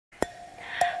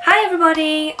Hi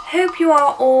everybody, hope you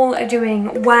are all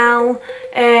doing well.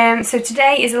 So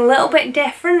today is a little bit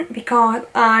different because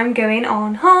I'm going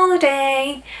on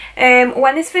holiday.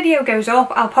 When this video goes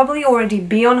up, I'll probably already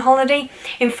be on holiday.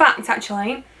 In fact,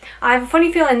 actually, I have a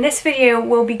funny feeling this video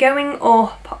will be going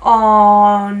up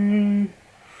on...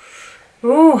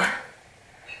 I'm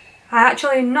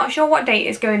actually not sure what date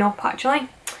it's going up actually.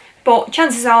 But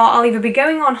chances are I'll either be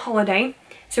going on holiday,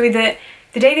 so either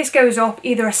the day this goes up,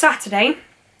 either a Saturday,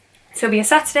 so it'll be a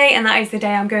Saturday and that is the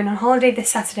day I'm going on holiday, this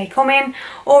Saturday coming,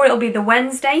 or it'll be the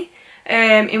Wednesday,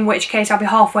 in which case I'll be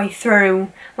halfway through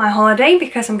my holiday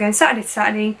because I'm going Saturday to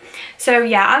Saturday. So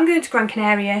yeah, I'm going to Gran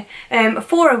Canaria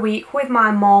for a week with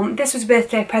my mum. This was a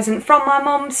birthday present from my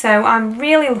mum, so I'm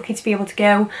really lucky to be able to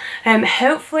go.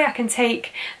 Hopefully I can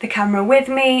take the camera with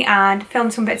me and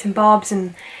film some bits and bobs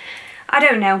and I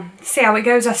don't know, see how it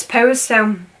goes I suppose.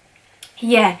 So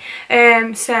yeah,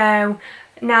 so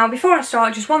now before I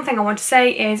start, just one thing I want to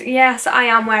say is yes, I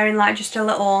am wearing like just a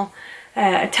little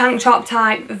tank top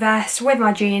type vest with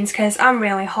my jeans because I'm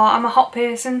really hot. I'm a hot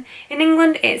person. In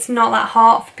England it's not that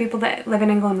hot, for people that live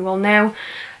in England will know,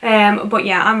 but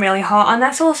yeah, I'm really hot and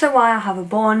that's also why I have a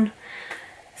bun.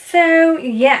 So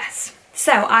yes,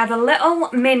 so I have a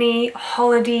little mini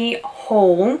holiday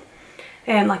haul,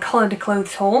 like holiday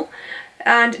clothes haul.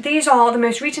 And these are the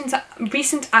most recent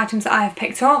items that I have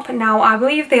picked up. Now I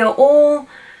believe they are all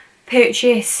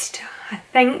purchased, I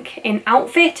think, in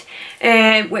Outfit,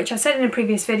 which I said in a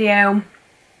previous video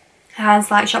has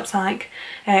like shops like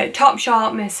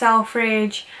Topshop, Miss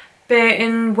Selfridge,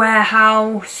 Burton,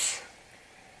 Warehouse,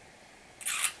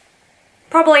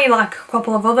 probably like a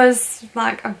couple of others,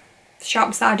 like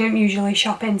shops that I don't usually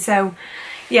shop in. So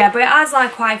yeah, but it has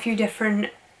like quite a few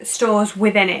different stores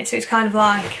within it, so it's kind of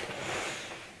like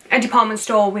a department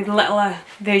store with littler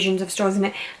versions of stores in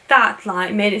it. That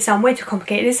like made it sound way too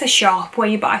complicated. It's a shop where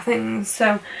you buy things.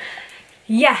 So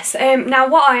yes, now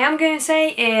what I am going to say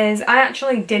is I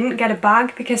actually didn't get a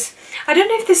bag because I don't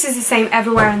know if this is the same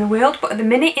everywhere in the world, but at the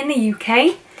minute in the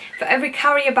UK, for every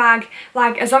carrier bag,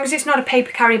 like as long as it's not a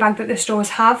paper carrier bag that the stores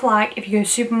have, like if you go to a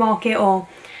supermarket or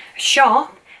a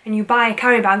shop and you buy a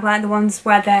carrier bag like the ones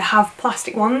where they have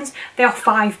plastic ones, they are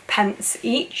 5p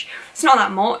each. It's not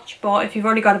that much, but if you've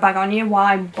already got a bag on you,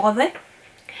 why bother?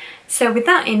 So with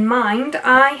that in mind,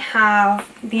 I have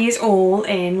these all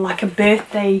in like a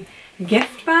birthday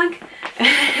gift bag,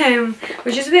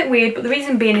 which is a bit weird, but the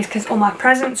reason being is because all my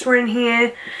presents were in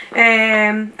here.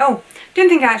 Oh, don't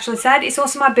think I actually said, it's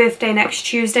also my birthday next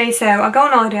Tuesday, so I go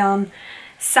on holiday on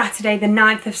Saturday the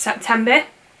 9th of September.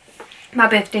 My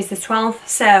birthday's the 12th,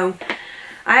 so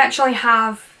I actually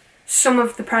have some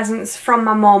of the presents from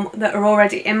my mum that are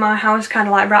already in my house, kind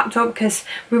of like wrapped up, because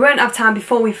we won't have time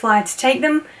before we fly to take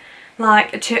them,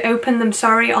 like to open them,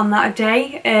 sorry, on that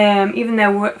day, even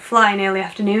though we're flying early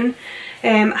afternoon.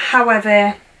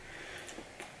 However,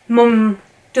 mum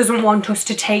doesn't want us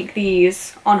to take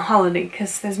these on holiday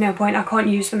because there's no point, I can't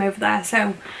use them over there.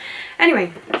 So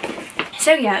anyway,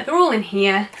 so yeah, they're all in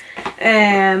here,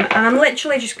 and I'm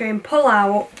literally just going to pull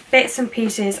out bits and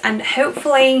pieces and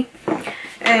hopefully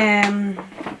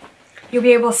you'll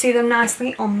be able to see them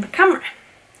nicely on the camera.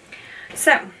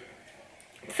 So,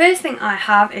 first thing I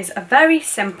have is a very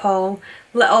simple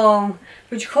little,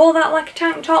 would you call that like a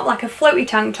tank top? Like a floaty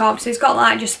tank top, so it's got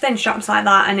like just thin straps like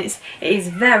that, and it is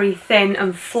very thin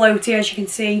and floaty, as you can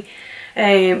see,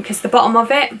 because the bottom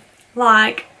of it,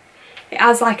 like, it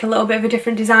has like a little bit of a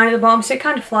different design at the bottom, so it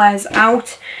kind of flies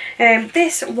out.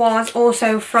 This was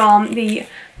also from the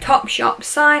Topshop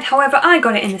side, however I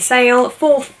got it in the sale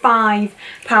for £5,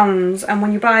 and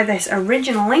when you buy this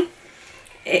originally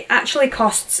it actually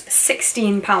costs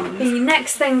 £16. The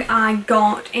next thing I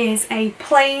got is a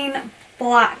plain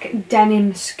black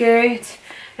denim skirt.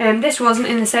 This wasn't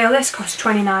in the sale, this cost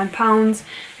 £29,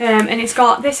 and it's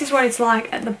got, this is what it's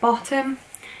like at the bottom.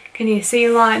 Can you see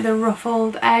like the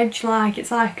ruffled edge, like it's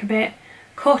like a bit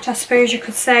cut, I suppose you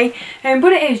could say,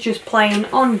 but it is just plain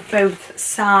on both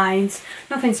sides,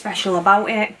 nothing special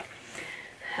about it,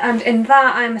 and in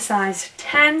that I'm a size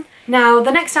 10. Now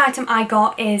the next item I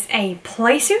got is a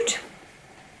play suit.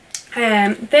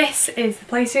 This is the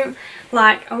play suit,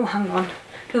 like, oh hang on,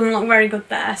 doesn't look very good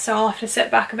there, so I'll have to sit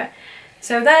back a bit.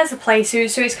 So there's the play suit,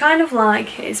 so it's kind of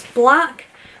like, it's black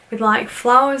with like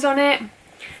flowers on it.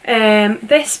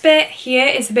 This bit here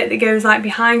is the bit that goes like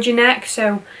behind your neck,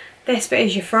 so this bit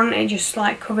is your front, it just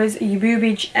like covers your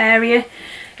boobage area.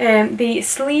 The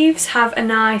sleeves have a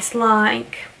nice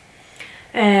like,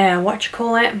 what you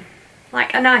call it,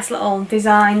 like a nice little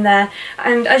design there,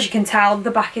 and as you can tell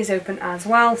the back is open as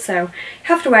well, so you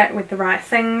have to wear it with the right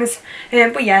things.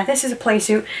 But yeah, this is a play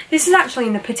suit. This is actually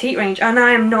in the petite range, and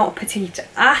I am not petite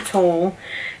at all,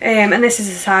 and this is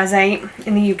a size 8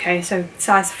 in the UK, so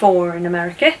size 4 in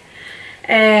America.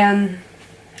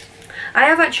 I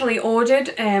have actually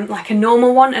ordered like a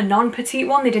normal one, a non-petite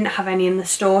one. They didn't have any in the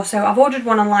store, so I've ordered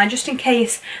one online just in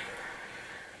case.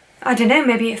 I don't know,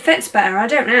 maybe it fits better, I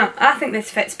don't know. I think this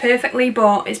fits perfectly,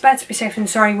 but it's better to be safe than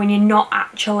sorry when you're not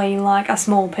actually like a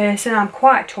small person. I'm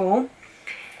quite tall.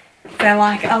 They're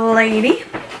like a lady,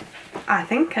 I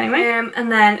think, anyway.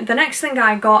 And then the next thing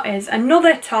I got is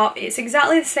another top. It's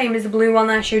exactly the same as the blue one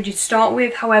that I showed you to start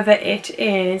with. However, it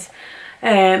is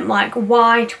like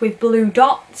white with blue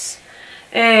dots.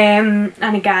 And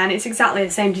again, it's exactly the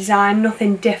same design,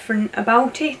 nothing different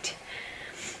about it.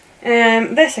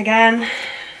 This again.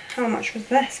 How much was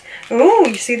this? Oh,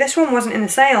 you see, this one wasn't in the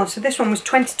sale, so this one was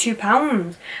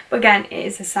 £22. But again, it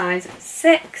is a size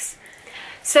 6.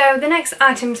 So the next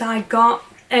items I got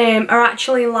are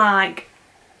actually like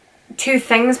 2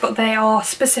 things, but they are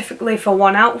specifically for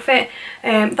one outfit.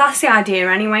 That's the idea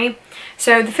anyway.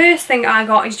 So the first thing I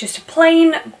got is just a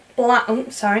plain black,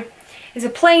 is a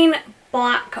plain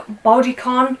black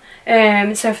bodycon.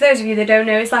 So for those of you that don't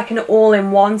know, it's like an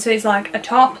all-in-one, so it's like a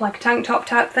top, like a tank top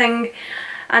type thing.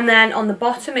 And then on the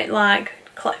bottom it like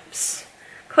clips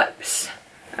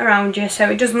around you, so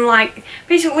it doesn't like,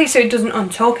 basically so it doesn't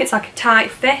untuck, it's like a tight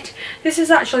fit. This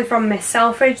is actually from Miss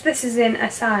Selfridge. This is in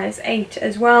a size 8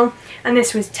 as well, and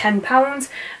this was £10.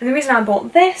 And the reason I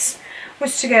bought this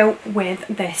was to go with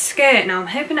this skirt. Now I'm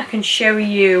hoping I can show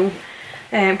you,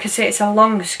 because it's a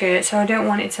long skirt, so I don't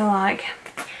want it to like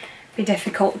be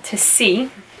difficult to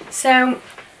see. So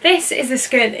this is the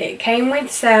skirt that it came with,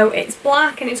 so it's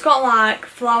black and it's got like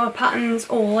flower patterns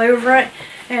all over it.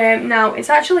 Now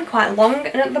it's actually quite long,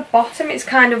 and at the bottom it's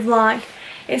kind of like,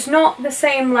 it's not the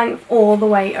same length all the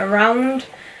way around.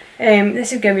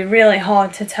 This is going to be really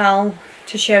hard to tell,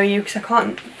 to show you,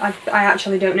 because I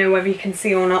actually don't know whether you can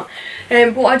see or not.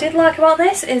 But what I did like about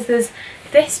this is there's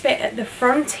this bit at the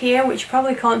front here, which you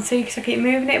probably can't see because I keep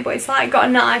moving it, but it's like got a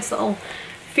nice little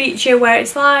feature where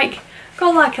it's like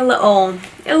got like a little,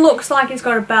 it looks like it's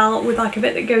got a belt with like a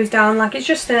bit that goes down, like it's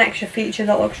just an extra feature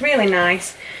that looks really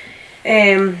nice.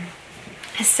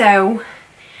 So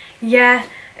yeah,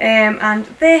 and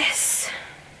this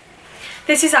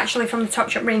is actually from the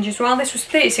Topshop range as well. This was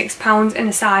 £36 in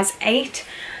a size 8.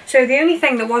 So the only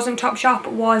thing that wasn't Topshop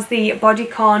was the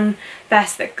bodycon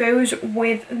vest that goes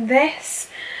with this.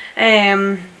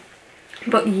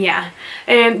 But yeah,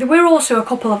 there were also a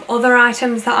couple of other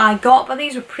items that I got, but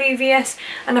these were previous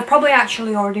and I've probably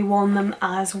actually already worn them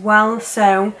as well,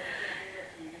 so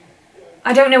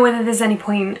I don't know whether there's any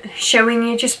point showing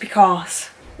you just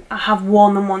because I have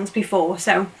worn them once before,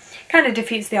 so kind of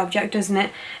defeats the object, doesn't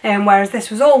it? Whereas this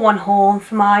was all one haul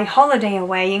for my holiday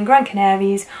away in Gran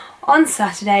Canaria on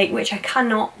Saturday, which I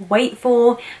cannot wait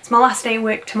for. It's my last day of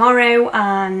work tomorrow,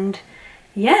 and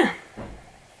yeah,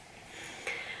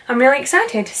 I'm really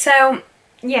excited. So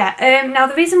yeah, now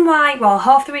the reason why, well,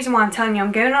 half the reason why I'm telling you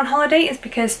I'm going on holiday is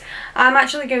because I'm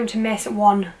actually going to miss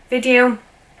one video.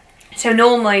 So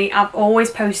normally I've always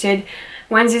posted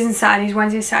Wednesdays and Saturdays,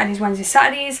 Wednesdays, Saturdays, Wednesdays,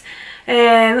 Saturdays.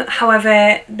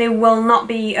 However, there will not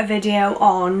be a video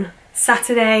on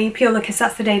Saturday, purely because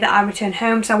that's the day that I return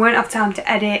home, so I won't have time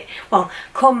to edit, well,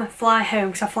 come fly home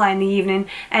because I fly in the evening,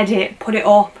 edit, put it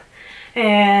up.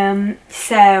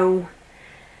 So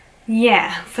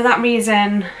yeah, for that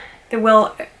reason there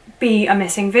will be a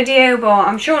missing video, but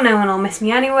I'm sure no one will miss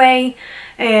me anyway.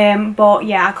 But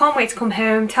yeah, I can't wait to come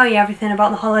home, tell you everything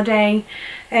about the holiday,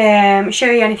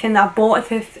 show you anything that I've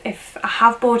bought if I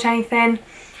have bought anything.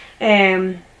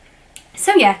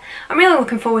 So yeah, I'm really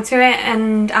looking forward to it,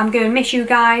 and I'm going to miss you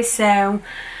guys. So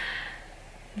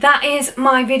that is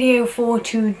my video for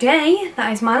today.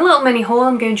 That is my little mini haul.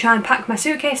 I'm going to try and pack my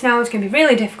suitcase now. It's going to be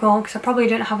really difficult because I probably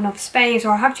don't have enough space,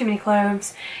 or I have too many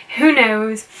clothes. Who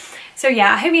knows? So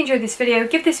yeah, I hope you enjoyed this video.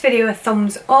 Give this video a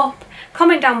thumbs up.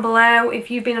 Comment down below if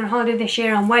you've been on holiday this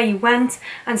year and where you went,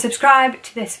 and subscribe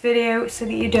to this video so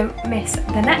that you don't miss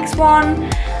the next one.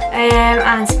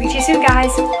 And speak to you soon,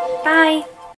 guys. Bye.